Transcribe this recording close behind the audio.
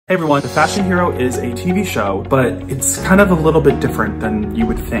Hey everyone, The Fashion Hero is a TV show, but it's kind of a little bit different than you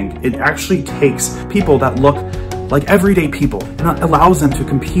would think. It actually takes people that look like everyday people and allows them to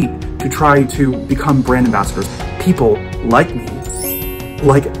compete, to try to become brand ambassadors. People like me,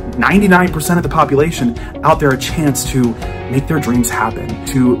 like 99% of the population, out there a chance to make their dreams happen,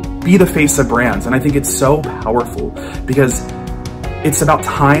 to be the face of brands. And I think it's so powerful because it's about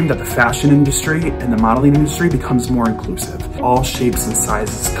time that the fashion industry and the modeling industry becomes more inclusive. All shapes and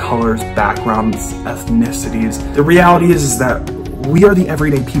sizes, colors, backgrounds, ethnicities. The reality is that we are the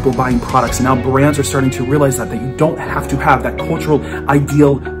everyday people buying products, and now brands are starting to realize that you don't have to have that cultural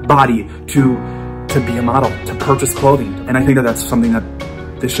ideal body to be a model, to purchase clothing. And I think that that's something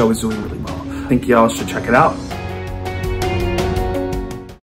that this show is doing really well. I think y'all should check it out.